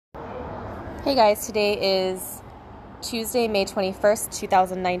Hey guys, today is Tuesday, May 21st,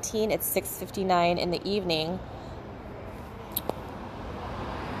 2019. It's 6:59 in the evening.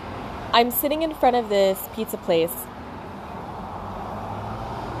 I'm sitting in front of this pizza place,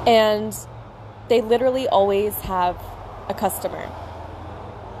 and they literally always have a customer.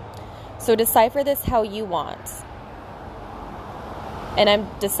 So decipher this how you want. And I'm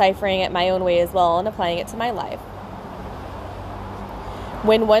deciphering it my own way as well and applying it to my life.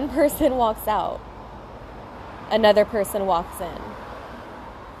 When one person walks out, another person walks in.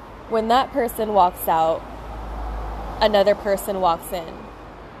 When that person walks out, another person walks in.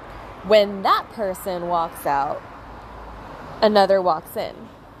 When that person walks out, another walks in.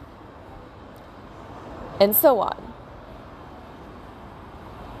 And so on.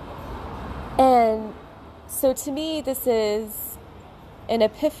 And so to me, this is an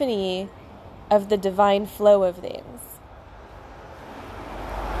epiphany of the divine flow of things.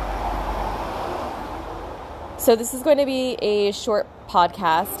 So this is going to be a short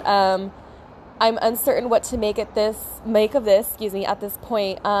podcast. I'm uncertain what to make of this at this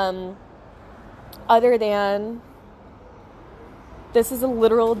point. Other than this is a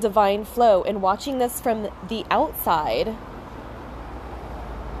literal divine flow, and watching this from the outside,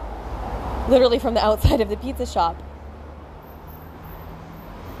 literally from the outside of the pizza shop,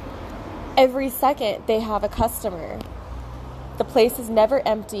 every second they have a customer. The place is never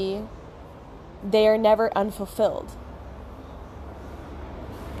empty. They are never unfulfilled.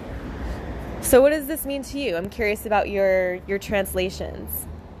 So what does this mean to you? I'm curious about your translations.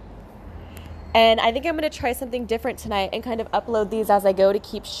 And I think I'm going to try something different tonight and kind of upload these as I go to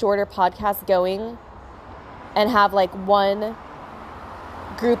keep shorter podcasts going and have like one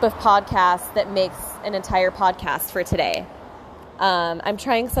group of podcasts that makes an entire podcast for today. I'm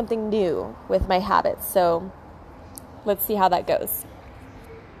trying something new with my habits, so let's see how that goes.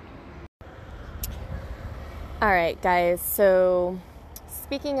 All right, guys, so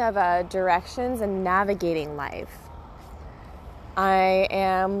speaking of directions and navigating life, I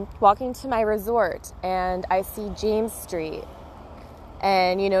am walking to my resort and I see James Street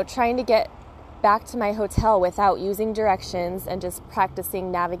and, trying to get back to my hotel without using directions and just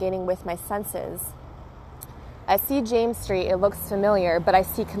practicing navigating with my senses. I see James Street, it looks familiar, but I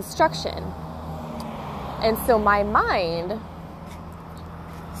see construction. And so my mind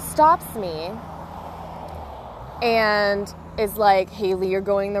stops me and is like, Haley, you're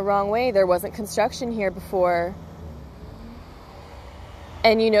going the wrong way. There wasn't construction here before.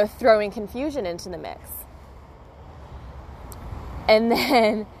 And, throwing confusion into the mix. And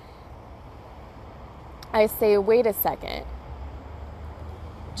then I say, wait a second.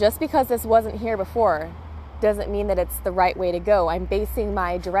 Just because this wasn't here before doesn't mean that it's the right way to go. I'm basing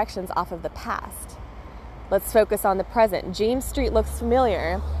my directions off of the past. Let's focus on the present. James Street looks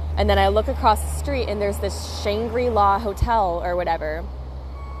familiar. And then I look across the street and there's this Shangri-La hotel or whatever.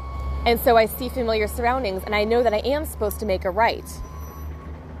 And so I see familiar surroundings and I know that I am supposed to make a right.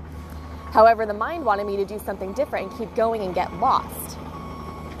 However, the mind wanted me to do something different and keep going and get lost.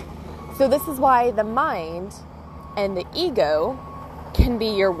 So this is why the mind and the ego can be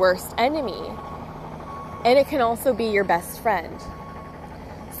your worst enemy. And it can also be your best friend.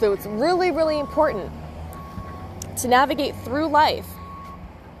 So it's really, really important to navigate through life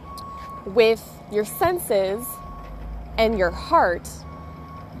with your senses and your heart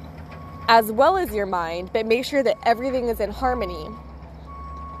as well as your mind, but make sure that everything is in harmony.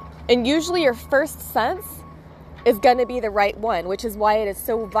 And usually your first sense is going to be the right one, which is why it is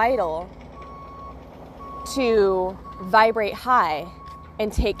so vital to vibrate high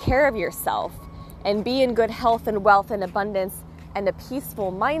and take care of yourself and be in good health and wealth and abundance and a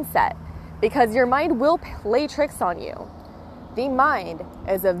peaceful mindset, because your mind will play tricks on you. The mind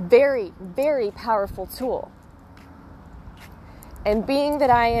is a very, very powerful tool. And being that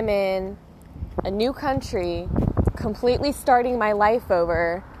I am in a new country, completely starting my life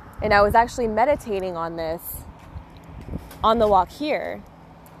over, and I was actually meditating on this on the walk here,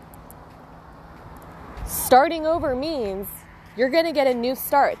 starting over means you're going to get a new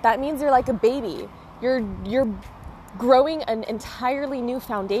start. That means you're like a baby. You're growing an entirely new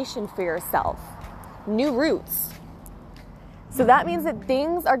foundation for yourself, new roots. So that means that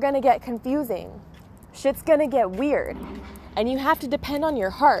things are going to get confusing. Shit's going to get weird. And you have to depend on your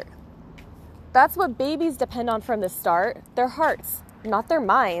heart. That's what babies depend on from the start. Their hearts, not their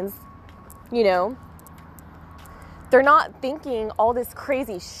minds. They're not thinking all this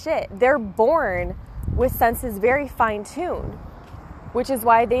crazy shit. They're born with senses very fine-tuned, which is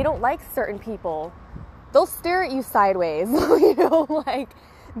why they don't like certain people. They'll stare at you sideways, like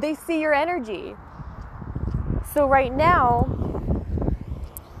they see your energy. So right now,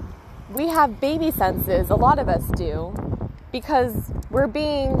 we have baby senses, a lot of us do, because we're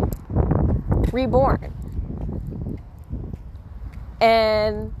being reborn.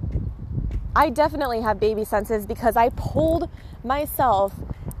 And I definitely have baby senses because I pulled myself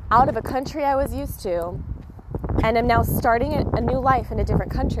out of a country I was used to and am now starting a new life in a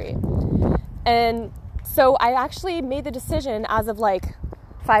different country. And so I actually made the decision as of like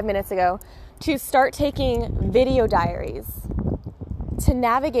 5 minutes ago to start taking video diaries to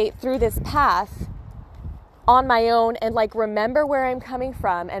navigate through this path on my own and like remember where I'm coming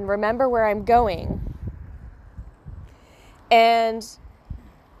from and remember where I'm going. And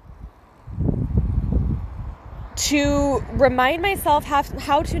to remind myself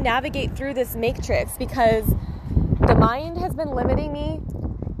how to navigate through this matrix, because the mind has been limiting me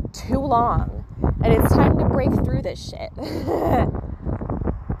too long and it's time to break through this shit.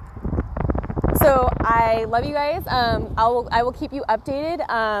 So I love you guys. I will keep you updated.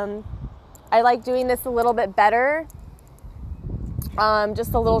 I like doing this a little bit better.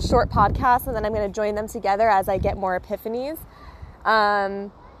 Just a little short podcast, and then I'm going to join them together as I get more epiphanies.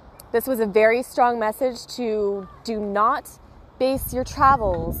 This was a very strong message to do not base your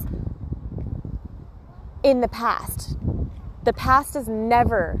travels in the past. The past is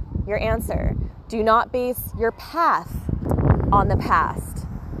never your answer. Do not base your path on the past.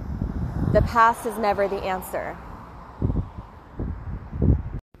 The past is never the answer.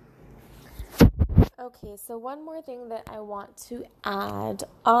 Okay, so one more thing that I want to add.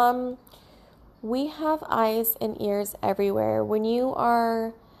 We have eyes and ears everywhere. When you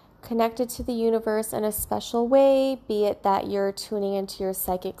are connected to the universe in a special way, be it that you're tuning into your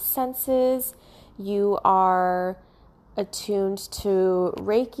psychic senses, you are attuned to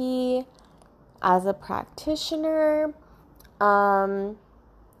Reiki as a practitioner,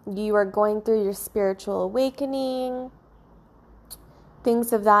 you are going through your spiritual awakening,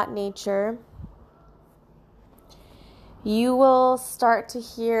 things of that nature, you will start to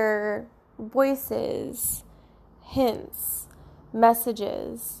hear voices, hints,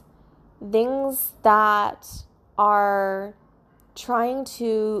 messages, things that are trying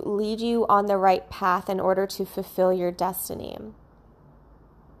to lead you on the right path in order to fulfill your destiny.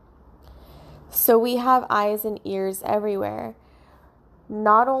 So we have eyes and ears everywhere.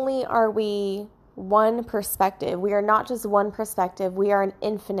 Not only are we one perspective, we are not just one perspective, we are an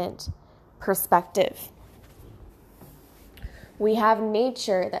infinite perspective. We have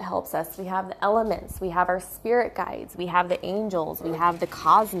nature that helps us. We have the elements. We have our spirit guides. We have the angels. We have the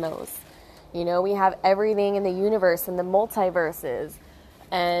cosmos. You know, we have everything in the universe and the multiverses.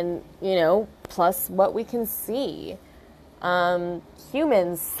 And, you know, plus what we can see.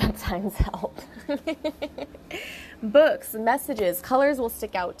 Humans sometimes help. Books, messages, colors will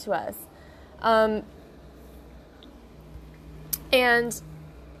stick out to us. And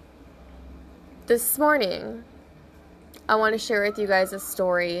this morning, I want to share with you guys a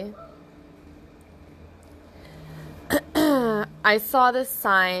story. I saw this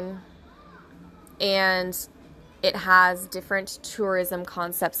sign, and it has different tourism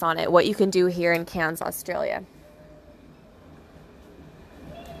concepts on it, what you can do here in Cairns, Australia.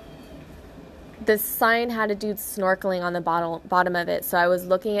 This sign had a dude snorkeling on the bottom of it, so I was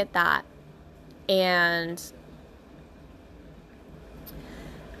looking at that, and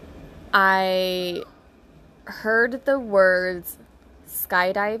I heard the words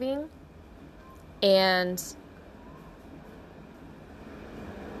skydiving and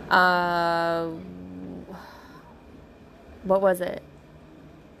what was it?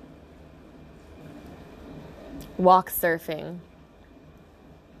 Walk surfing.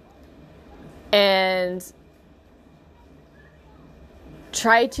 And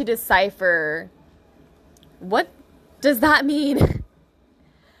tried to decipher, what does that mean?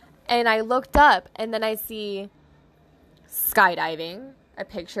 And I looked up, and then I see skydiving, a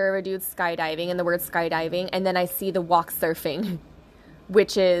picture of a dude skydiving and the word skydiving, and then I see the walk surfing,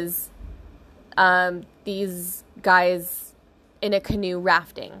 which is these guys in a canoe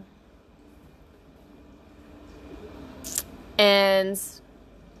rafting. And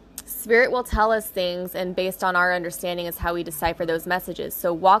Spirit will tell us things, and based on our understanding is how we decipher those messages.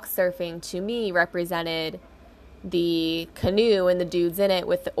 So walk surfing to me represented the canoe and the dudes in it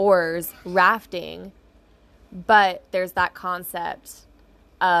with the oars rafting, but there's that concept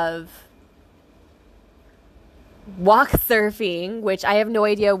of walk surfing, which I have no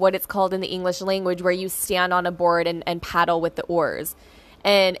idea what it's called in the English language, where you stand on a board and paddle with the oars.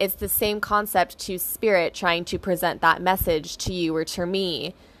 And it's the same concept to Spirit trying to present that message to you or to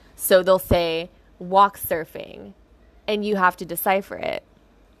me. So they'll say walk surfing, and you have to decipher it.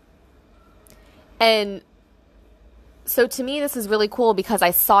 And So to me, this is really cool because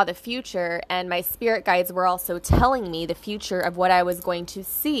I saw the future, and my spirit guides were also telling me the future of what I was going to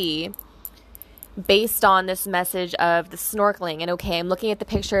see based on this message of the snorkeling. And okay, I'm looking at the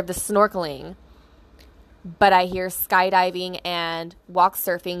picture of the snorkeling, but I hear skydiving and walk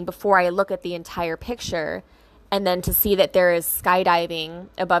surfing before I look at the entire picture. And then to see that there is skydiving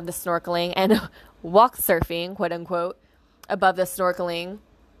above the snorkeling and walk surfing, quote unquote, above the snorkeling,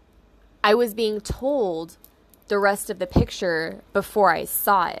 I was being told the rest of the picture before I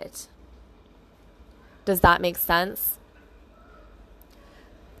saw it. Does that make sense?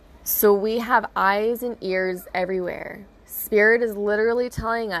 So we have eyes and ears everywhere. Spirit is literally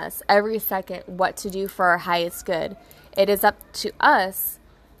telling us every second what to do for our highest good. It is up to us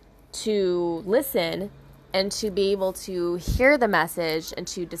to listen and to be able to hear the message and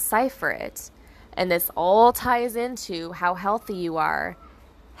to decipher it. And this all ties into how healthy you are,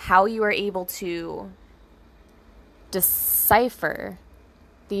 how you are able to decipher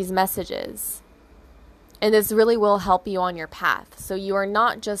these messages. And this really will help you on your path. So you are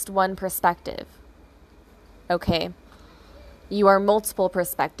not just one perspective, okay? You are multiple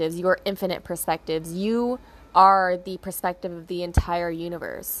perspectives. You are infinite perspectives. You are the perspective of the entire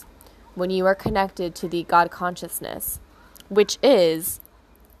universe when you are connected to the God consciousness, which is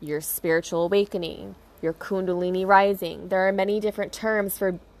your spiritual awakening, your Kundalini rising. There are many different terms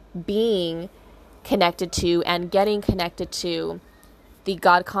for being connected to and getting connected to the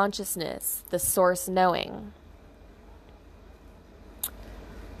God consciousness, the source knowing.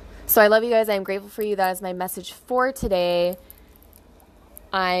 So I love you guys. I am grateful for you. That is my message for today.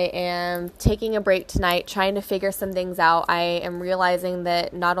 I am taking a break tonight, trying to figure some things out. I am realizing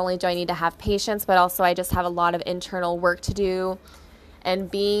that not only do I need to have patience, but also I just have a lot of internal work to do.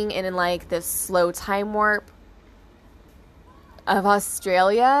 And being in like this slow time warp of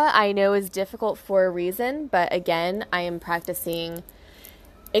Australia, I know is difficult for a reason. But again, I am practicing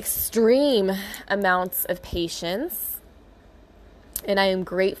extreme amounts of patience. And I am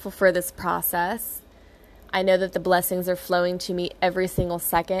grateful for this process. I know that the blessings are flowing to me every single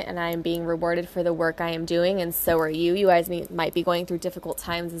second, and I am being rewarded for the work I am doing, and so are you. You guys might be going through difficult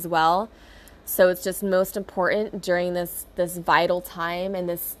times as well. So it's just most important during this vital time and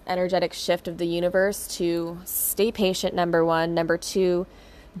this energetic shift of the universe to stay patient, number one. Number two,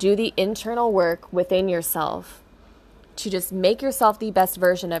 do the internal work within yourself to just make yourself the best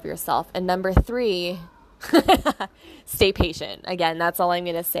version of yourself. And number three, stay patient. Again, that's all I'm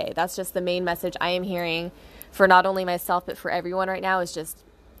going to say. That's just the main message I am hearing for not only myself, but for everyone right now is just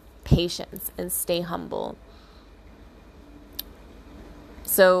patience and stay humble.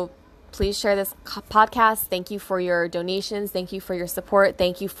 So please share this podcast. Thank you for your donations. Thank you for your support.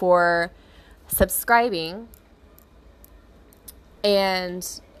 Thank you for subscribing. And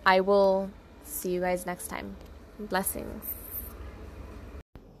I will see you guys next time. Blessings.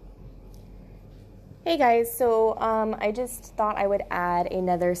 Hey guys, so I just thought I would add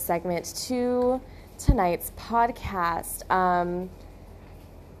another segment to tonight's podcast.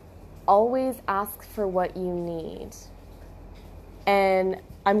 Always ask for what you need. And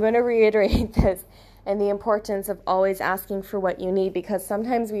I'm going to reiterate this and the importance of always asking for what you need, because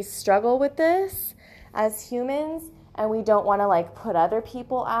sometimes we struggle with this as humans and we don't want to like put other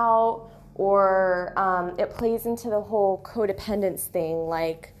people out, or it plays into the whole codependence thing,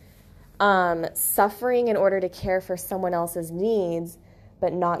 like suffering in order to care for someone else's needs,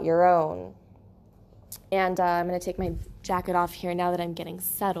 but not your own. And I'm going to take my jacket off here now that I'm getting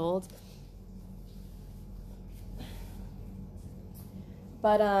settled.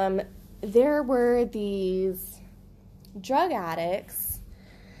 But there were these drug addicts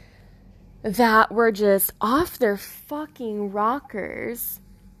that were just off their fucking rockers.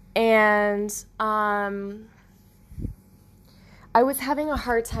 And I was having a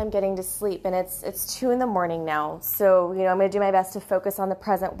hard time getting to sleep, and it's 2 a.m. now. So, I'm going to do my best to focus on the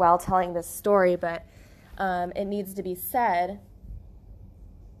present while telling this story, but it needs to be said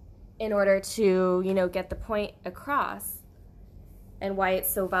in order to, get the point across and why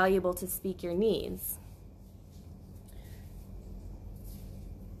it's so valuable to speak your needs.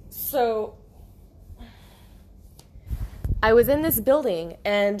 So I was in this building,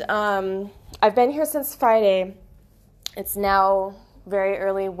 and I've been here since Friday. It's now very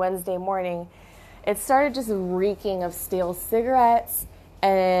early Wednesday morning. It started just reeking of stale cigarettes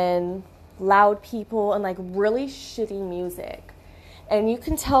and loud people and like really shitty music. And you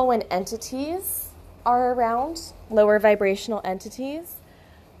can tell when entities are around, lower vibrational entities,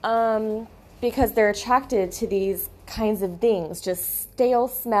 because they're attracted to these kinds of things, just stale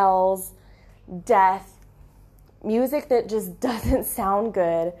smells, death, music that just doesn't sound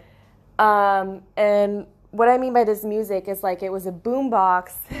good. And what I mean by this music is like it was a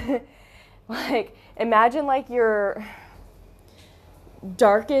boombox. Like imagine like your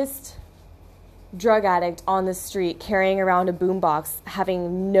darkest drug addict on the street carrying around a boombox,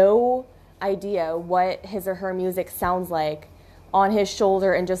 having no idea what his or her music sounds like, on his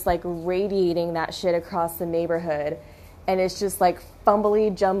shoulder, and just like radiating that shit across the neighborhood. And it's just like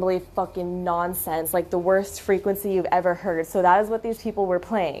fumbly jumbly fucking nonsense, like the worst frequency you've ever heard. So that is what these people were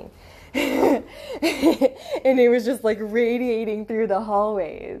playing. And it was just like radiating through the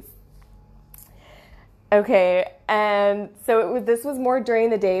hallways. Okay, and so this was more during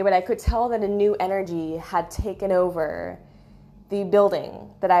the day, but I could tell that a new energy had taken over the building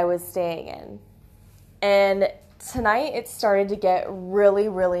that I was staying in. And tonight it started to get really,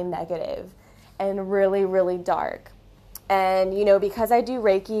 really negative and really, really dark. And, you know, because I do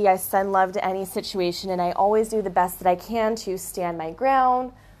Reiki, I send love to any situation, and I always do the best that I can to stand my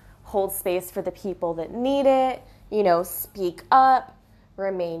ground, hold space for the people that need it, you know, speak up,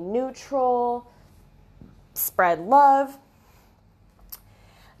 remain neutral, spread love.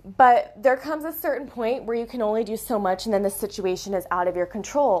 But there comes a certain point where you can only do so much, and then the situation is out of your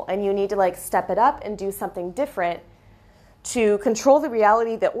control, and you need to like step it up and do something different to control the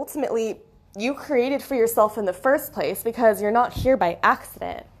reality that ultimately you created for yourself in the first place, because you're not here by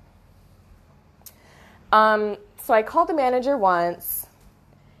accident. So I called the manager once,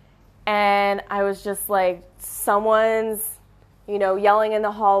 and I was just like, someone's, you know, yelling in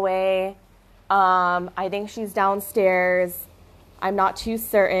the hallway. I think she's downstairs. I'm not too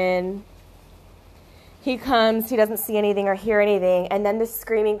certain. He comes, he doesn't see anything or hear anything, and then the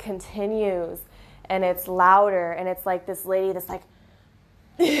screaming continues, and it's louder, and it's like this lady that's like,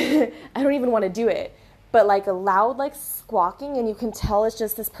 I don't even want to do it, but like a loud like squawking, and you can tell it's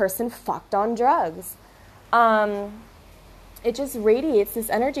just this person fucked on drugs. It just radiates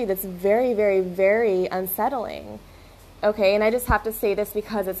this energy that's very, very, very unsettling. Okay, and I just have to say this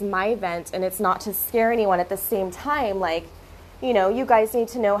because it's my event, and it's not to scare anyone. At the same time, like, you know, you guys need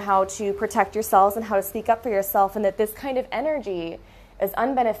to know how to protect yourselves and how to speak up for yourself, and that this kind of energy is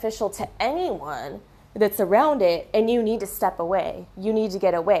unbeneficial to anyone that's around it, and you need to step away. You need to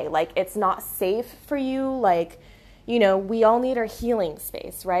get away. Like, it's not safe for you. Like, you know, we all need our healing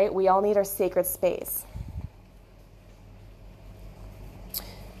space, right? We all need our sacred space.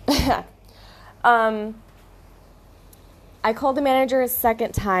 I called the manager a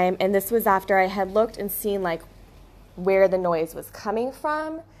second time, and this was after I had looked and seen like where the noise was coming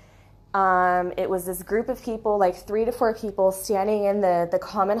from. It was this group of people, like 3 to 4 people, standing in the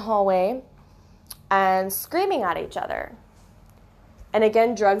common hallway and screaming at each other. And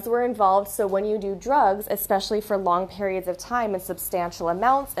again, drugs were involved, so when you do drugs, especially for long periods of time and substantial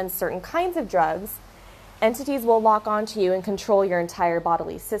amounts and certain kinds of drugs, entities will lock onto you and control your entire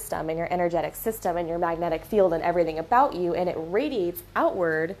bodily system and your energetic system and your magnetic field and everything about you, and it radiates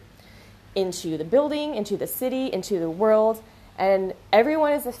outward into the building, into the city, into the world, and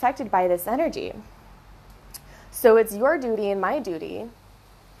everyone is affected by this energy. So it's your duty and my duty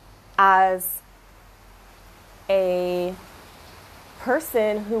as a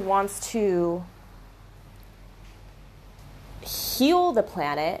person who wants to heal the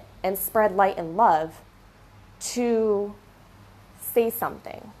planet and spread light and love to say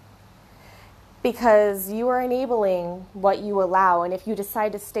something. Because you are enabling what you allow, and if you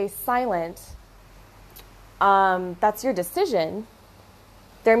decide to stay silent, that's your decision.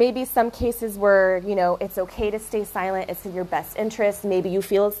 There may be some cases where, you know, it's okay to stay silent, it's in your best interest, maybe you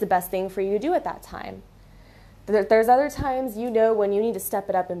feel it's the best thing for you to do at that time. There's other times, you know, when you need to step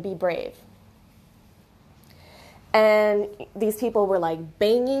it up and be brave. And these people were like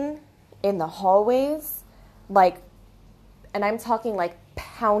banging in the hallways, like, and I'm talking like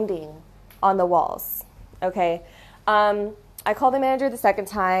pounding on the walls, okay? I called the manager the second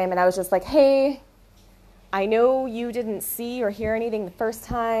time, and I was just like, hey, I know you didn't see or hear anything the first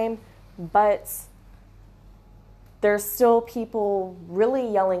time, but there's still people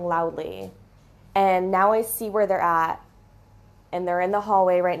really yelling loudly, and now I see where they're at, and they're in the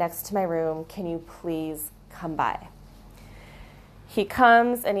hallway right next to my room. Can you please come by? He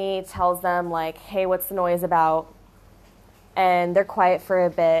comes, and he tells them, like, hey, what's the noise about? And they're quiet for a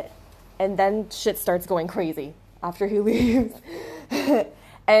bit, and then shit starts going crazy after he leaves.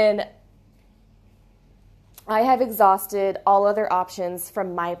 And I have exhausted all other options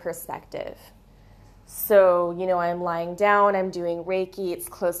from my perspective. So, you know, I'm lying down, I'm doing Reiki, it's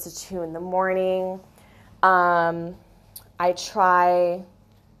close to 2 in the morning. I try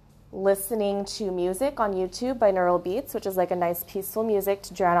listening to music on YouTube by Neural Beats, which is like a nice peaceful music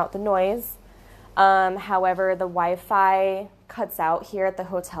to drown out the noise. However, the Wi-Fi cuts out here at the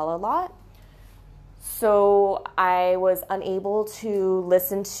hotel a lot. So I was unable to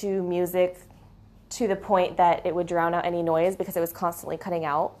listen to music to the point that it would drown out any noise because it was constantly cutting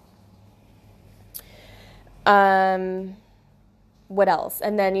out. What else?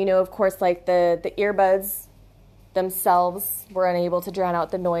 And then, of course, like the earbuds themselves were unable to drown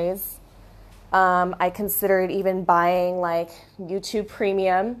out the noise. I considered even buying like YouTube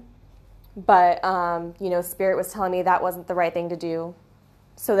Premium, but, Spirit was telling me that wasn't the right thing to do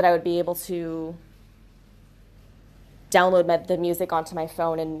so that I would be able to download the music onto my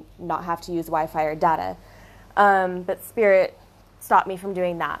phone and not have to use Wi-Fi or data. But Spirit stopped me from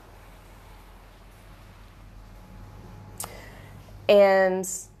doing that. And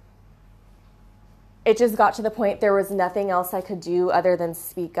it just got to the point there was nothing else I could do other than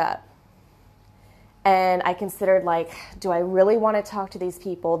speak up. And I considered, like, do I really want to talk to these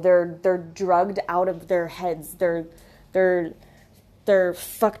people? They're drugged out of their heads. They're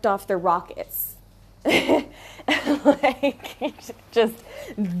fucked off their rockets. Like, just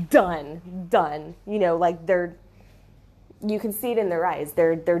done. Like you can see it in their eyes.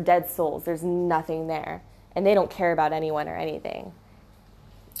 They're dead souls. There's nothing there. And they don't care about anyone or anything.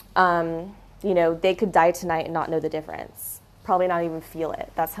 They could die tonight and not know the difference. Probably not even feel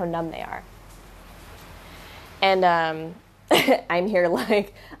it. That's how numb they are. And I'm here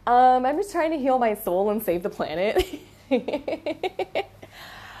like, I'm just trying to heal my soul and save the planet.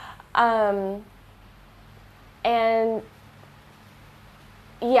 And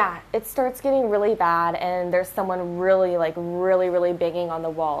yeah, it starts getting really bad, and there's someone really banging on the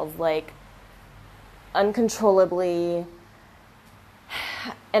walls, like uncontrollably.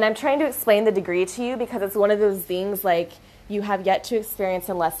 And I'm trying to explain the degree to you because it's one of those things like you have yet to experience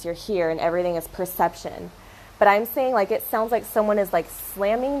unless you're here, and everything is perception. But I'm saying, like, it sounds like someone is like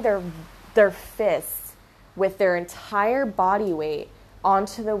slamming their fists with their entire body weight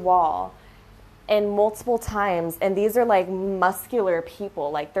onto the wall and multiple times. And these are like muscular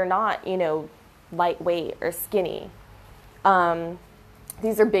people. Like, they're not, lightweight or skinny.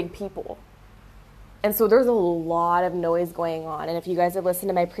 These are big people. And so there's a lot of noise going on. And if you guys have listened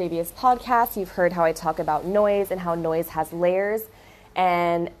to my previous podcast, you've heard how I talk about noise and how noise has layers.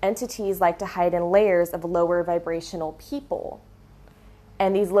 And entities like to hide in layers of lower vibrational people.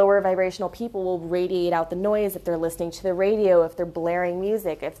 And these lower vibrational people will radiate out the noise if they're listening to the radio, if they're blaring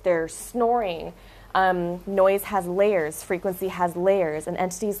music, if they're snoring. Noise has layers, frequency has layers, and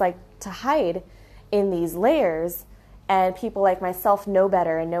entities like to hide in these layers. And people like myself know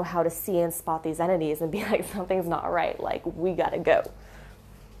better and know how to see and spot these entities and be like, something's not right, like, we gotta go.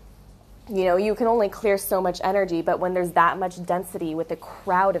 You can only clear so much energy, but when there's that much density with a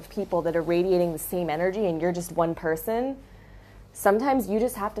crowd of people that are radiating the same energy and you're just one person, sometimes you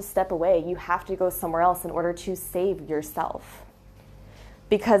just have to step away. You have to go somewhere else in order to save yourself.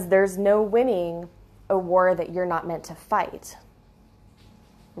 Because there's no winning a war that you're not meant to fight.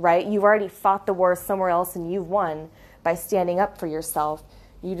 Right? You've already fought the war somewhere else and you've won by standing up for yourself.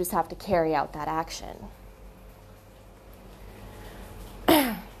 You just have to carry out that action.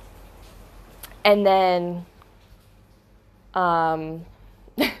 And then I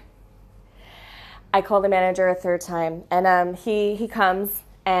call the manager a third time, and he comes,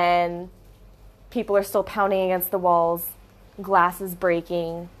 and people are still pounding against the walls, glass is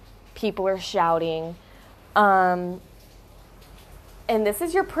breaking, people are shouting, and this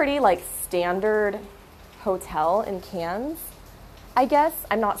is your pretty like standard hotel in Cairns, I guess.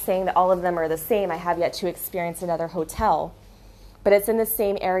 I'm not saying that all of them are the same. I have yet to experience another hotel. But it's in the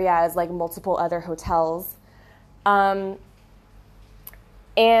same area as like multiple other hotels. And,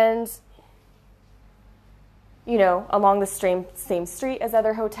 along the same street as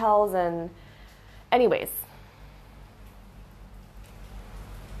other hotels. And anyways,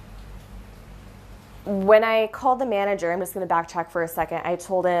 when I called the manager, I'm just going to backtrack for a second. I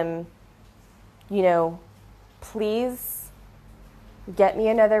told him, please get me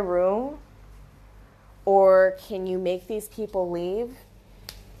another room. Or can you make these people leave?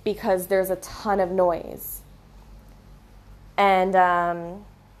 Because there's a ton of noise. And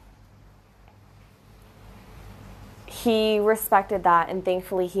he respected that, and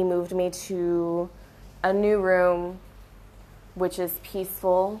thankfully he moved me to a new room, which is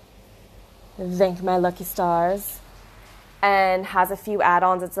peaceful. Thank my lucky stars. And has a few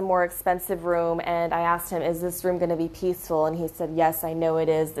add-ons. It's a more expensive room. And I asked him, is this room going to be peaceful? And he said, yes, I know it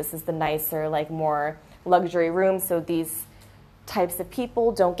is. This is the nicer, like more luxury room. So these types of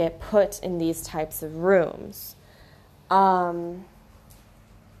people don't get put in these types of rooms.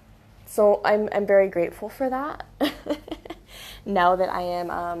 So I'm very grateful for that. Now that I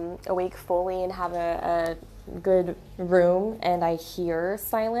am awake fully and have a good room and I hear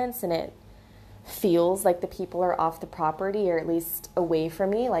silence and it feels like the people are off the property, or at least away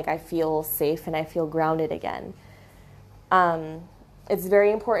from me, like I feel safe and I feel grounded again. It's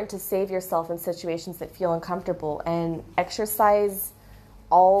very important to save yourself in situations that feel uncomfortable and exercise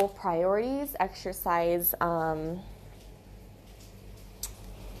all priorities, exercise,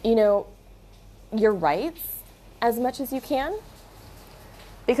 your rights as much as you can.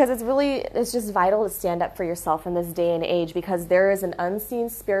 Because it's just vital to stand up for yourself in this day and age, because there is an unseen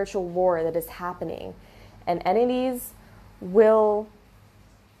spiritual war that is happening. And entities will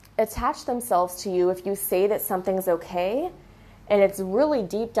attach themselves to you if you say that something's okay, and it's really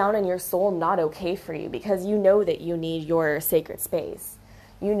deep down in your soul not okay for you, because you know that you need your sacred space.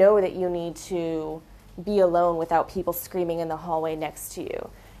 You know that you need to be alone without people screaming in the hallway next to you.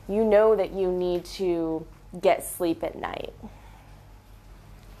 You know that you need to get sleep at night.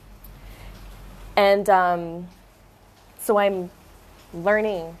 And so I'm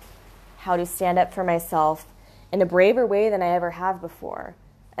learning how to stand up for myself in a braver way than I ever have before.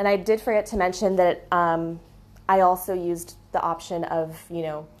 And I did forget to mention that I also used the option of,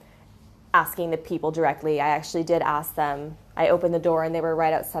 asking the people directly. I actually did ask them. I opened the door and they were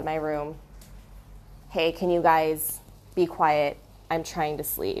right outside my room. Hey, can you guys be quiet? I'm trying to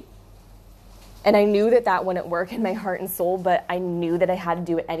sleep. And I knew that wouldn't work in my heart and soul, but I knew that I had to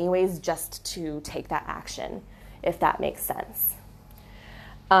do it anyways just to take that action, if that makes sense.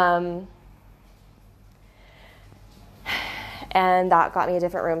 And that got me a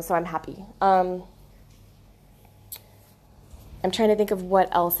different room, so I'm happy. I'm trying to think of what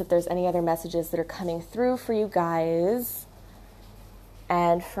else, if there's any other messages that are coming through for you guys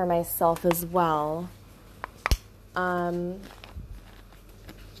and for myself as well.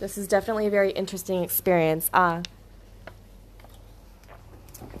 This is definitely a very interesting experience. The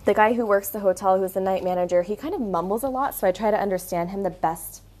guy who works the hotel, who's the night manager, he kind of mumbles a lot, so I try to understand him the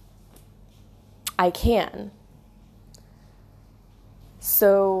best I can.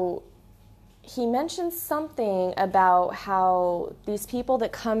 So he mentioned something about how these people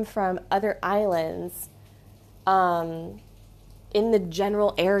that come from other islands in the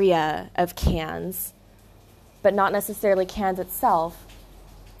general area of Cairns, but not necessarily Cairns itself,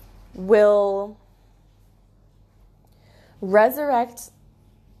 will resurrect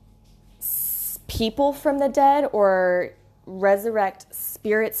people from the dead, or resurrect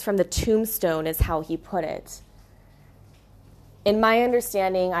spirits from the tombstone, is how he put it. In my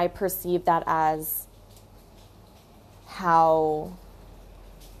understanding, I perceive that as how,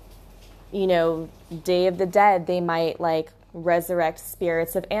 Day of the Dead, they might resurrect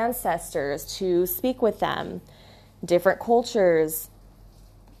spirits of ancestors to speak with them. Different cultures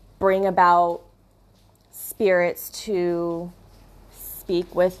bring about spirits to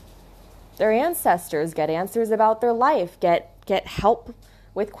speak with their ancestors, get answers about their life, get help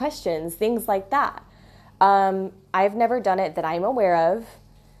with questions, things like that. I've never done it that I'm aware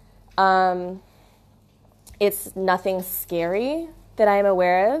of. It's nothing scary that I'm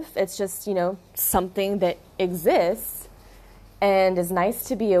aware of. It's just, something that exists and is nice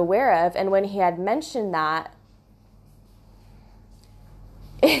to be aware of. And when he had mentioned that,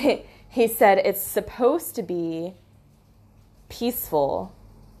 he said it's supposed to be peaceful,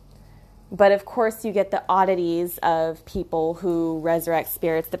 but of course you get the oddities of people who resurrect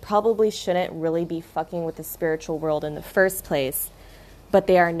spirits that probably shouldn't really be fucking with the spiritual world in the first place, but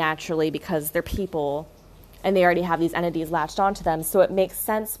they are naturally, because they're people and they already have these entities latched onto them. So it makes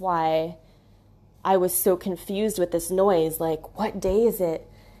sense why I was so confused with this noise. What day is it?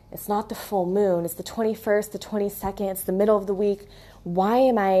 It's not the full moon. It's the 21st, the 22nd. It's the middle of the week. Why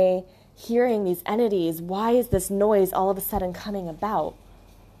am I hearing these entities? Why is this noise all of a sudden coming about?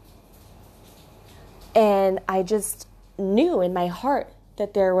 And I just knew in my heart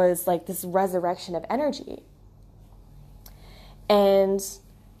that there was this resurrection of energy. And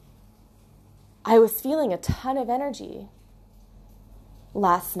I was feeling a ton of energy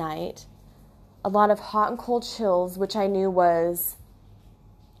last night. A lot of hot and cold chills, which I knew was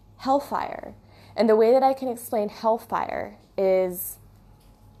hellfire. And the way that I can explain hellfire is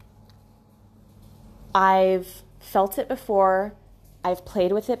I've felt it before. I've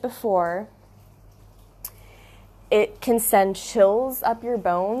played with it before. It can send chills up your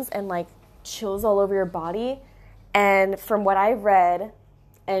bones and chills all over your body. And from what I've read,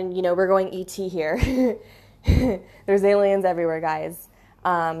 and we're going ET here. There's aliens everywhere, guys.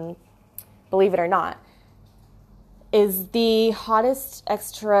 Believe it or not, is the hottest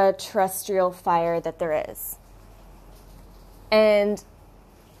extraterrestrial fire that there is. And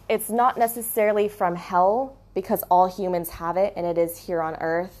it's not necessarily from hell, because all humans have it and it is here on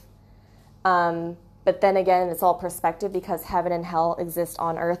Earth. But then again, it's all perspective because heaven and hell exist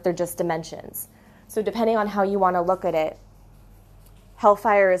on earth. They're just dimensions. So depending on how you want to look at it,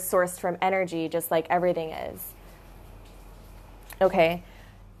 hellfire is sourced from energy, just like everything is. Okay,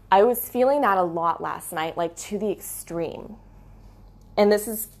 I was feeling that a lot last night, like to the extreme. And this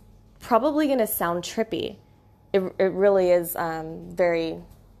is probably going to sound trippy. It really is very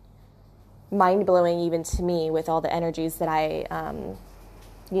mind-blowing even to me with all the energies that I,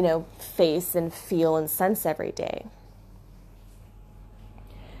 face and feel and sense every day.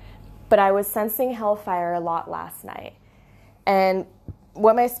 But I was sensing hellfire a lot last night. And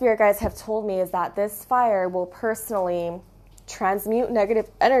what my spirit guides have told me is that this fire will personally transmute negative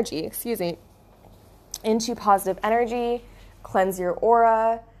energy, into positive energy, cleanse your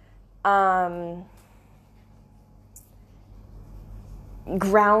aura,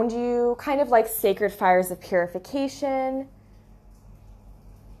 ground you, kind of like sacred fires of purification,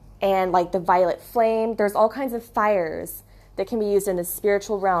 and like the violet flame. There's all kinds of fires that can be used in the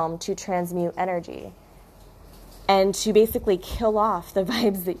spiritual realm to transmute energy and to basically kill off the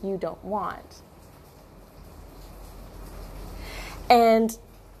vibes that you don't want. And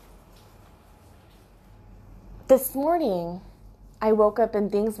this morning, I woke up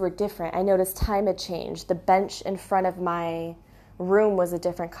and things were different. I noticed time had changed. The bench in front of my room was a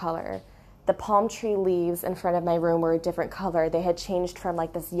different color. The palm tree leaves in front of my room were a different color. They had changed from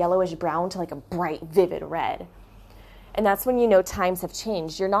like this yellowish brown to like a bright, vivid red. And that's when you know times have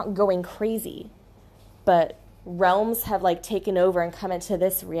changed. You're not going crazy, but realms have like taken over and come into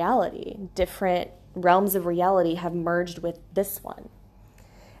this reality. Different realms of reality have merged with this one.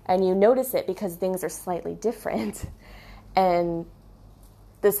 And you notice it because things are slightly different. And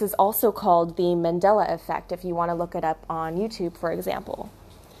this is also called the Mandela effect, if you want to look it up on YouTube, for example,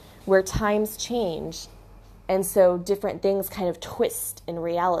 where times change. And so different things kind of twist in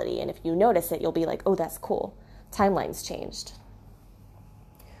reality. And if you notice it, you'll be like, oh, that's cool. Timeline's changed.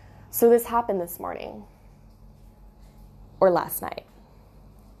 So this happened this morning or last night.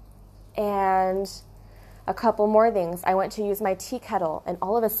 And a couple more things. I went to use my tea kettle and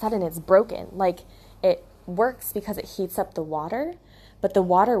all of a sudden it's broken. Like it works because it heats up the water, but the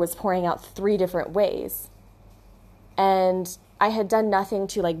water was pouring out 3 different ways. And I had done nothing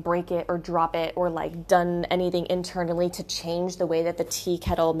to like break it or drop it or like done anything internally to change the way that the tea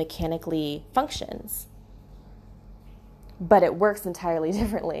kettle mechanically functions. But it works entirely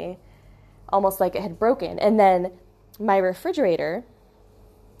differently, almost like it had broken. And then my refrigerator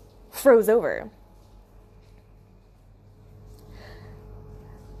froze over.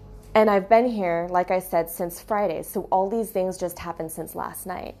 And I've been here, like I said, since Friday. So all these things just happened since last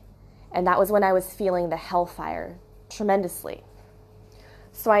night. And that was when I was feeling the hellfire tremendously.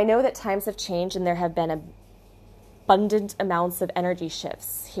 So I know that times have changed and there have been abundant amounts of energy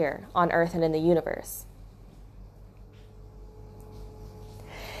shifts here on Earth and in the universe.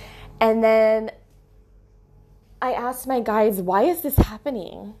 And then I asked my guides, why is this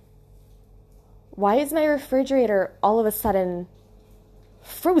happening? Why is my refrigerator all of a sudden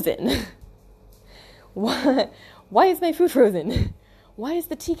frozen? Why is my food frozen? Why is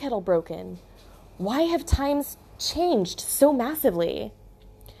the tea kettle broken? Why have times changed so massively?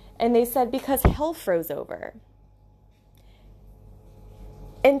 And they said, because hell froze over.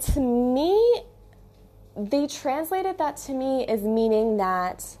 And to me, they translated that to me as meaning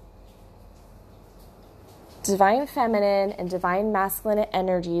that divine feminine and divine masculine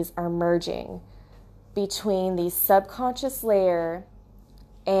energies are merging between the subconscious layer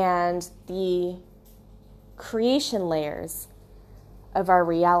and the creation layers of our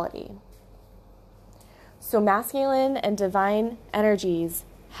reality. So masculine and divine energies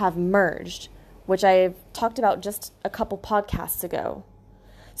have merged, which I've talked about just a couple podcasts ago.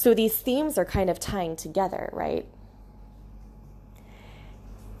 So these themes are kind of tying together, right?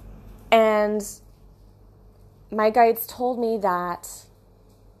 And my guides told me that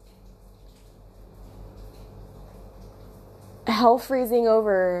hell freezing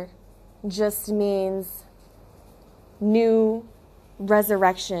over just means new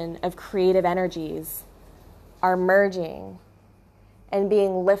resurrection of creative energies are merging and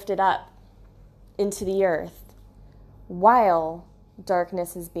being lifted up into the earth while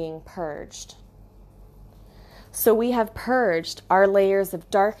darkness is being purged. So we have purged our layers of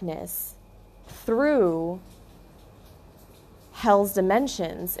darkness through hell's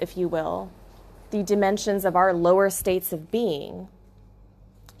dimensions, if you will, the dimensions of our lower states of being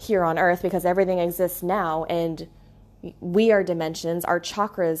here on earth, because everything exists now and we are dimensions, our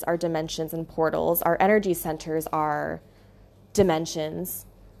chakras are dimensions and portals, our energy centers are dimensions,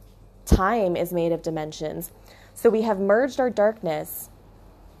 time is made of dimensions. So we have merged our darkness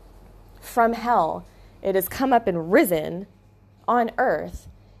from hell. It has come up and risen on earth.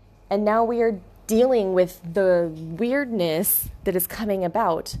 And now we are dealing with the weirdness that is coming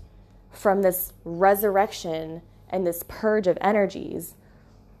about from this resurrection and this purge of energies,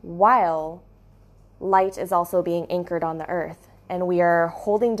 while light is also being anchored on the earth. And we are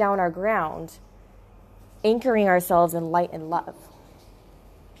holding down our ground, anchoring ourselves in light and love.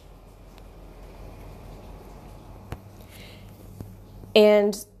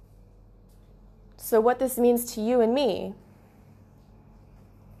 And so what this means to you and me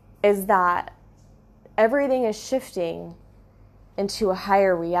is that everything is shifting into a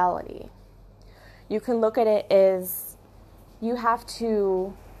higher reality. You can look at it as you have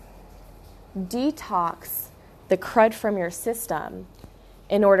to detox the crud from your system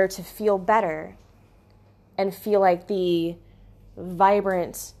in order to feel better and feel like the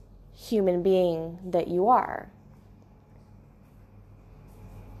vibrant human being that you are.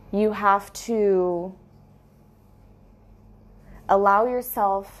 You have to allow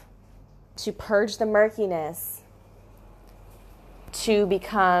yourself to purge the murkiness, to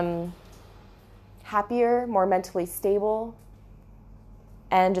become happier, more mentally stable,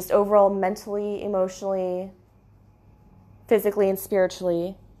 and just overall mentally, emotionally, physically, and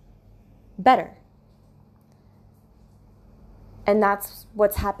spiritually better. And that's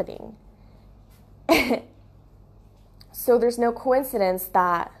what's happening. So there's no coincidence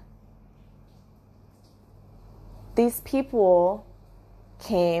that these people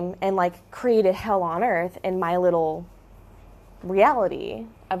came and created hell on earth in my little reality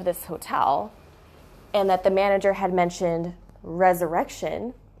of this hotel, and that the manager had mentioned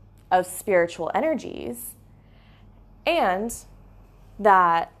resurrection of spiritual energies, and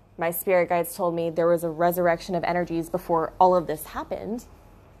that my spirit guides told me there was a resurrection of energies before all of this happened,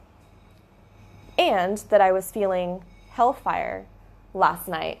 and that I was feeling hellfire last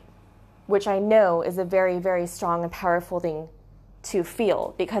night, which I know is a very, very strong and powerful thing to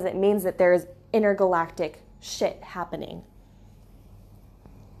feel, because it means that there's intergalactic shit happening.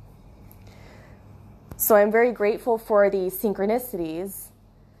 So I'm very grateful for the synchronicities,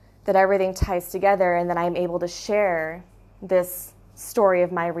 that everything ties together, and that I'm able to share this story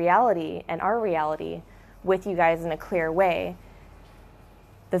of my reality and our reality with you guys in a clear way.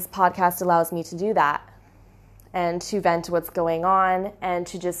 This podcast allows me to do that, and to vent what's going on, and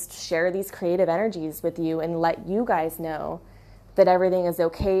to just share these creative energies with you and let you guys know that everything is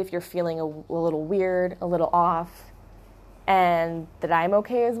okay if you're feeling a little weird, a little off, and that I'm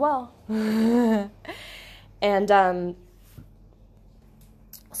okay as well. And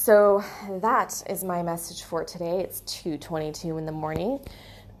so that is my message for today. It's 2:22 in the morning.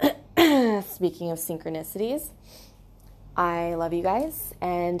 Speaking of synchronicities, I love you guys,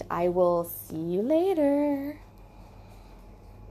 and I will see you later.